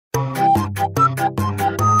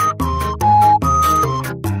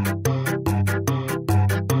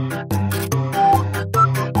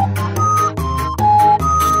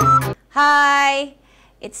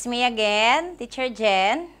It's me again, Teacher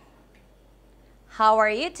Jen. How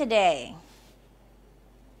are you today?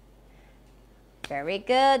 Very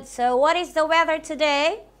good. So what is the weather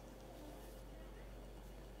today?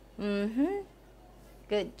 Good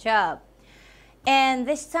job. And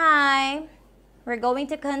this time, we're going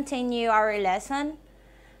to continue our lesson,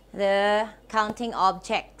 the counting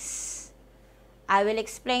objects. I will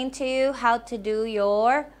explain to you how to do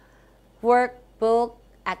your workbook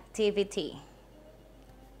activity.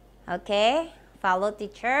 Okay, follow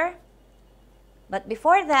teacher. But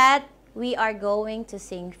before that, we are going to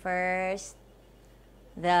sing first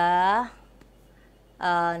the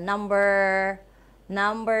number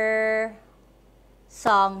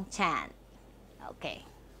song chant. Okay.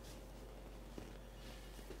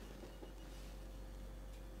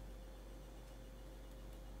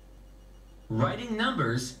 Writing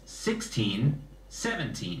numbers 16,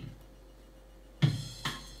 17.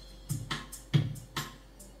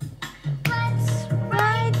 Let's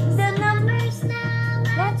write the numbers now.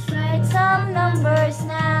 Let's write some numbers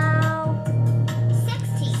now.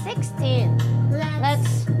 16.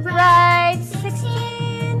 Let's write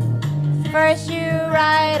 16. First you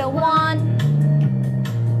write a 1.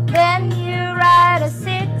 Then you write a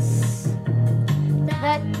 6.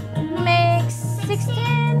 That makes 16.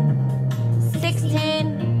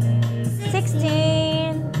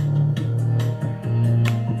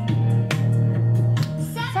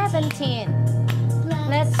 17.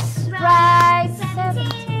 Let's write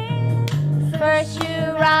 17. First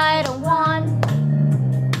you write a 1.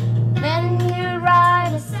 Then you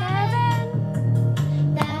write a 7.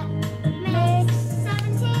 That makes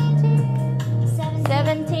 17.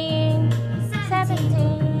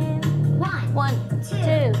 1,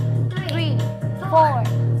 2, 3, 4,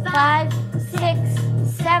 5, 6,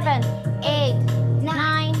 7, 8,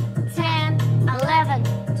 9, 10, 11,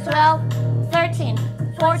 12, 13,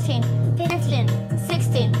 14, 15,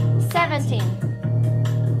 16, 17.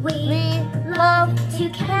 We love to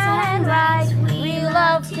count and write. We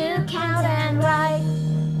love to count and write.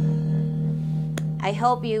 I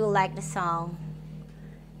hope you like the song.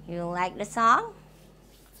 You like the song?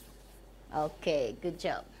 Okay, good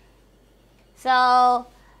job. So,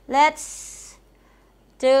 let's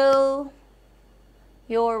do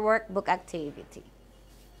your workbook activity.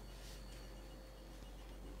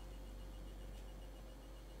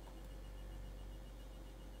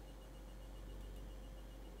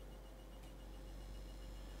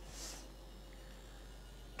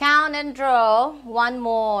 Count and draw one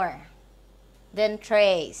more, then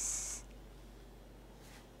trace.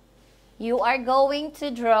 You are going to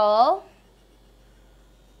draw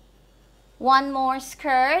one more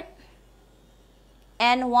skirt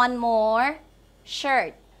and one more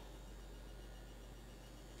shirt.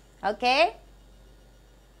 Okay?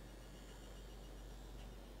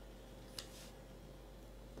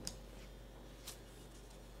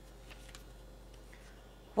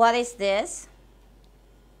 What is this?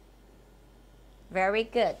 Very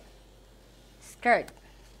good. Skirt.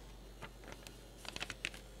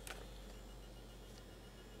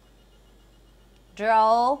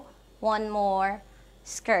 Draw one more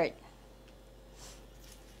skirt.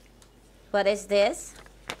 What is this?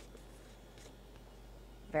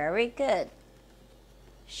 Very good.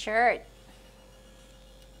 Shirt.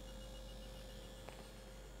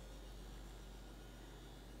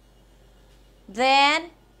 Then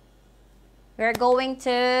we're going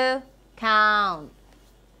to count.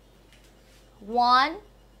 1,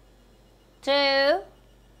 2,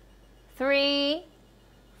 3,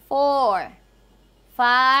 4,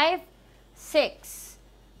 5, 6,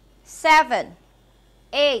 7,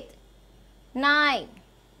 8, 9,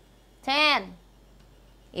 10,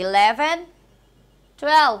 11,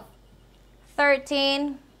 12,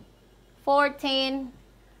 13, 14,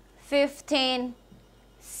 15,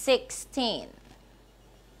 16.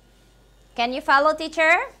 Can you follow,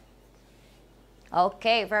 teacher?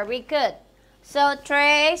 Okay, very good. So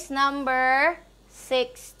trace number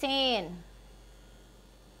 16.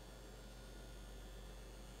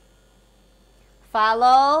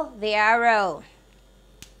 Follow the arrow.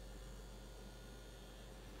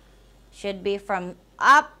 Should be from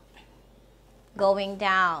up, going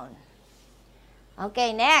down.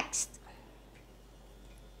 Okay, next.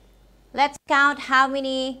 Let's count how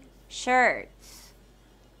many shirts.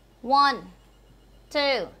 1,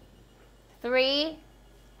 2, 3,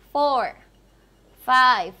 4,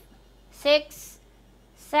 5, 6,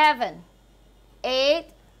 7, 8,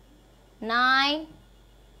 9,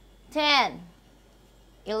 10,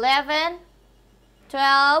 11,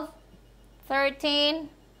 12, 13,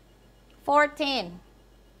 14,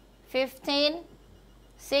 15,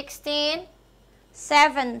 16,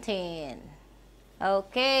 17.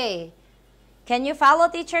 Okay. Can you follow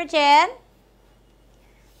Teacher Jen?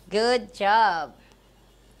 Good job.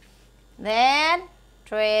 Then,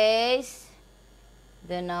 trace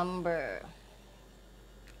the number.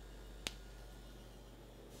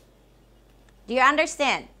 Do you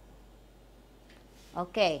understand?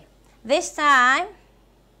 Okay. This time,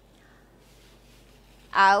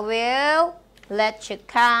 I will let you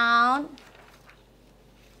count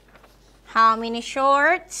how many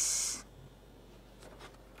shorts,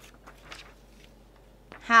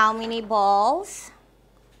 how many balls,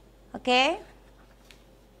 okay?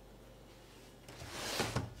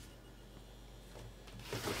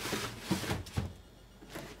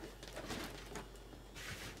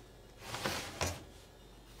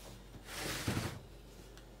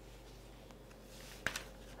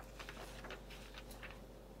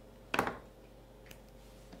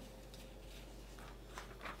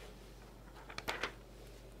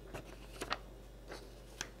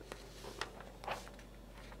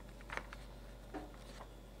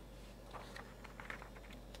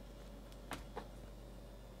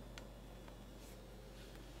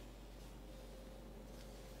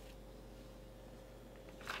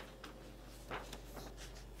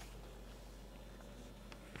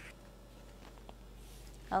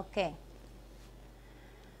 Okay.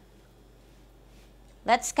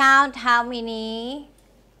 Let's count how many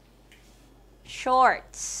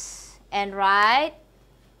shorts and write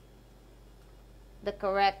the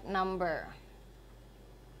correct number.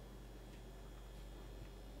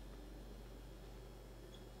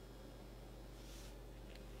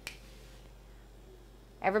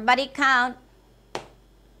 Everybody count.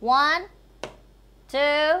 1,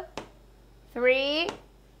 2, 3,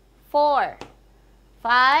 4,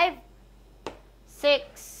 5,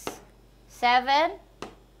 6, 7,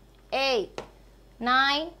 8,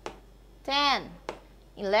 9, 10,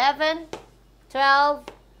 11, 12,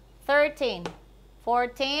 13,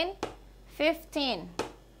 14, 15,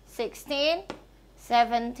 16,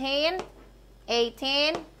 17,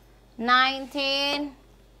 18, 19,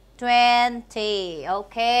 20.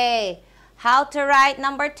 Okay. How to write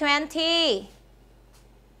number 20?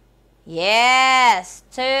 Yes.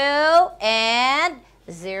 2 and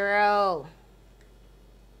 0.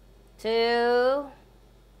 2,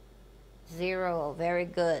 0. Very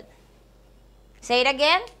good. Say it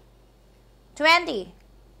again. 20.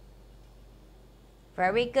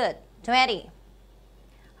 Very good. 20.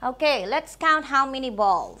 Okay, let's count how many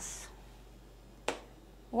balls.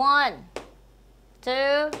 1,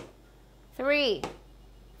 2, 3,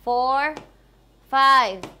 4,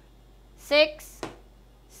 5, 6,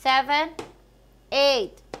 7,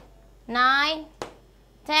 8, 9,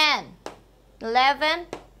 10, 11,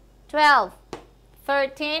 12,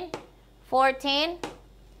 13, 14,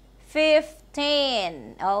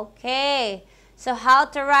 15. Okay, so how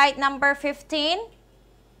to write number 15?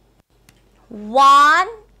 1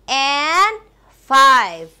 and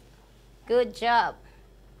 5. Good job.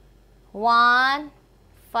 1,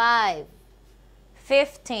 5,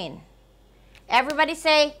 15. Everybody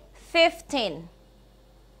say 15.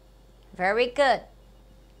 Very good.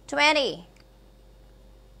 20.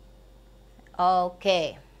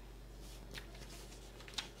 Okay.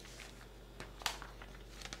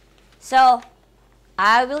 So,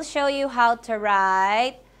 I will show you how to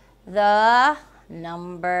write the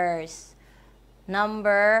numbers.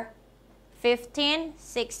 Number 15,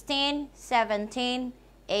 16, 17,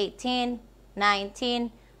 18,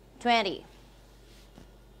 19, 20.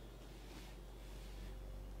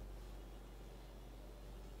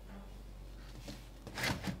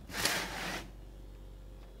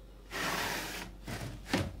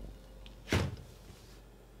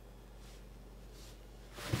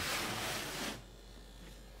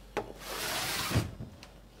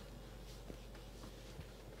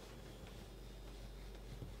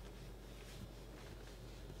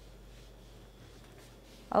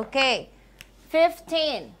 Okay,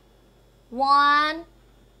 15, 1,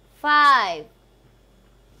 5.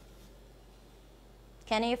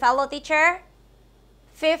 Can you follow teacher?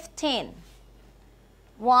 15,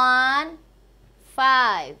 1,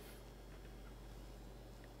 5.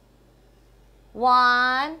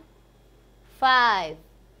 1, 5.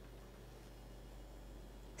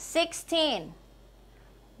 16,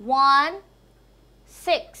 1,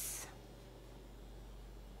 6.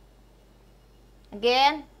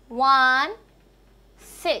 Again, 1,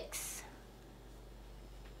 6.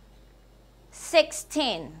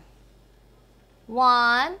 16,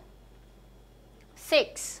 1,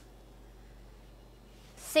 6.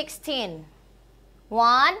 16,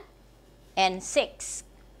 1 and 6.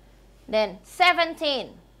 Then 17,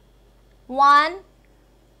 1,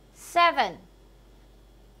 7.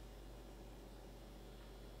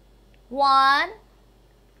 1,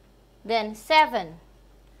 then 7.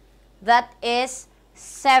 That is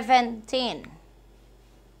 17.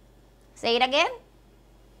 Say it again.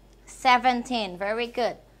 17. Very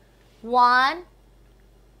good. 1,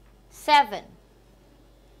 7.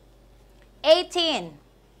 18.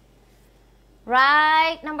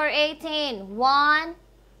 Right, number 18. 1,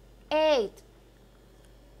 8.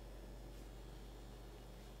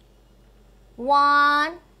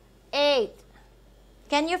 1, 8.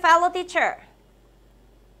 Can you follow teacher?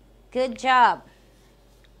 Good job.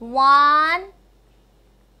 1,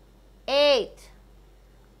 8.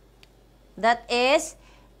 That is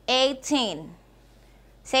 18.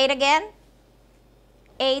 Say it again.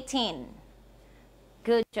 18.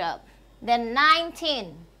 Good job. Then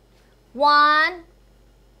 19. 1,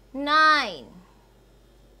 9.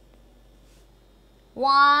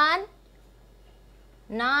 1,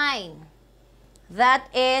 9. That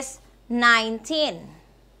is 19.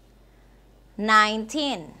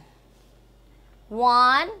 19.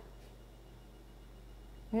 1,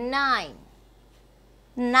 9.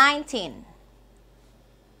 19.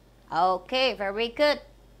 Okay, very good.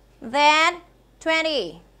 Then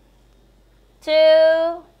 20.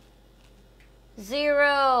 2,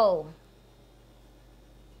 0.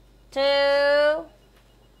 2,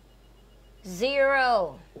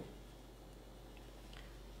 0.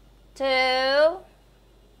 2,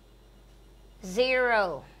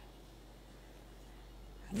 0.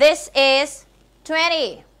 This is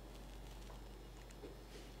 20.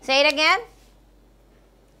 Say it again.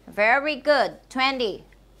 Very good. 20.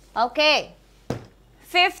 Okay.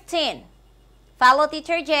 15. Follow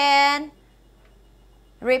teacher Jen.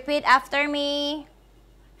 Repeat after me.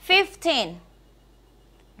 15.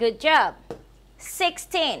 Good job.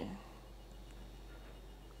 16.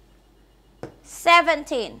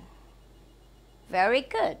 17. Very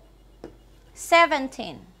good.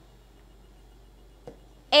 17.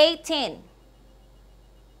 18.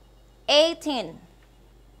 18.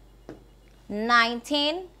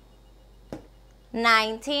 19.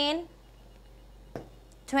 19.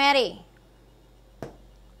 20.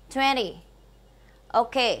 20.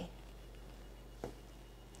 Okay.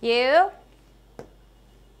 You?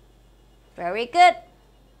 Very good.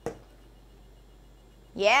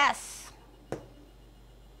 Yes.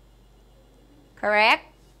 Correct.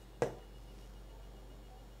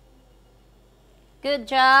 Good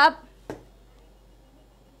job.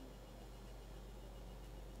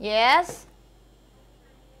 Yes.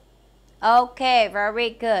 Okay,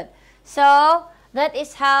 very good. So, that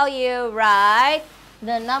is how you write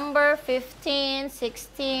the number 15,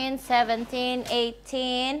 16, 17,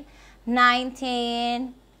 18,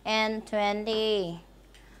 19, and 20.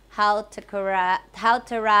 How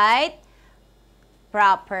to write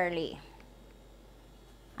properly.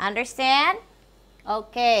 Understand?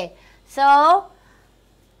 Okay. So,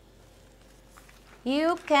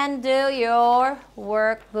 you can do your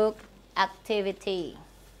workbook activity.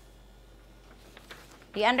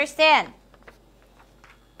 Do you understand?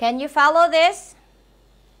 Can you follow this?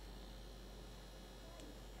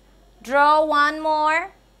 Draw one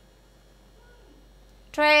more.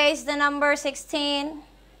 Trace the number 16.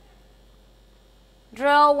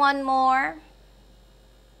 Draw one more.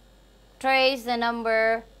 Trace the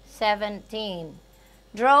number 17.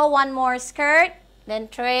 Draw one more skirt. Then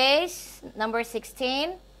trace number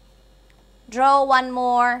 16. Draw one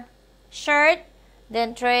more shirt.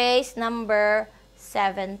 Then trace number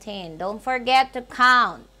 17. Don't forget to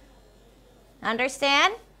count.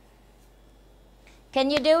 Understand?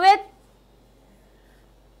 Can you do it?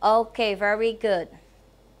 Okay, very good.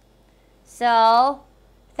 So,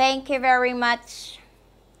 thank you very much.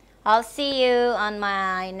 I'll see you on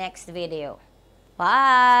my next video.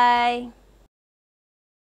 Bye!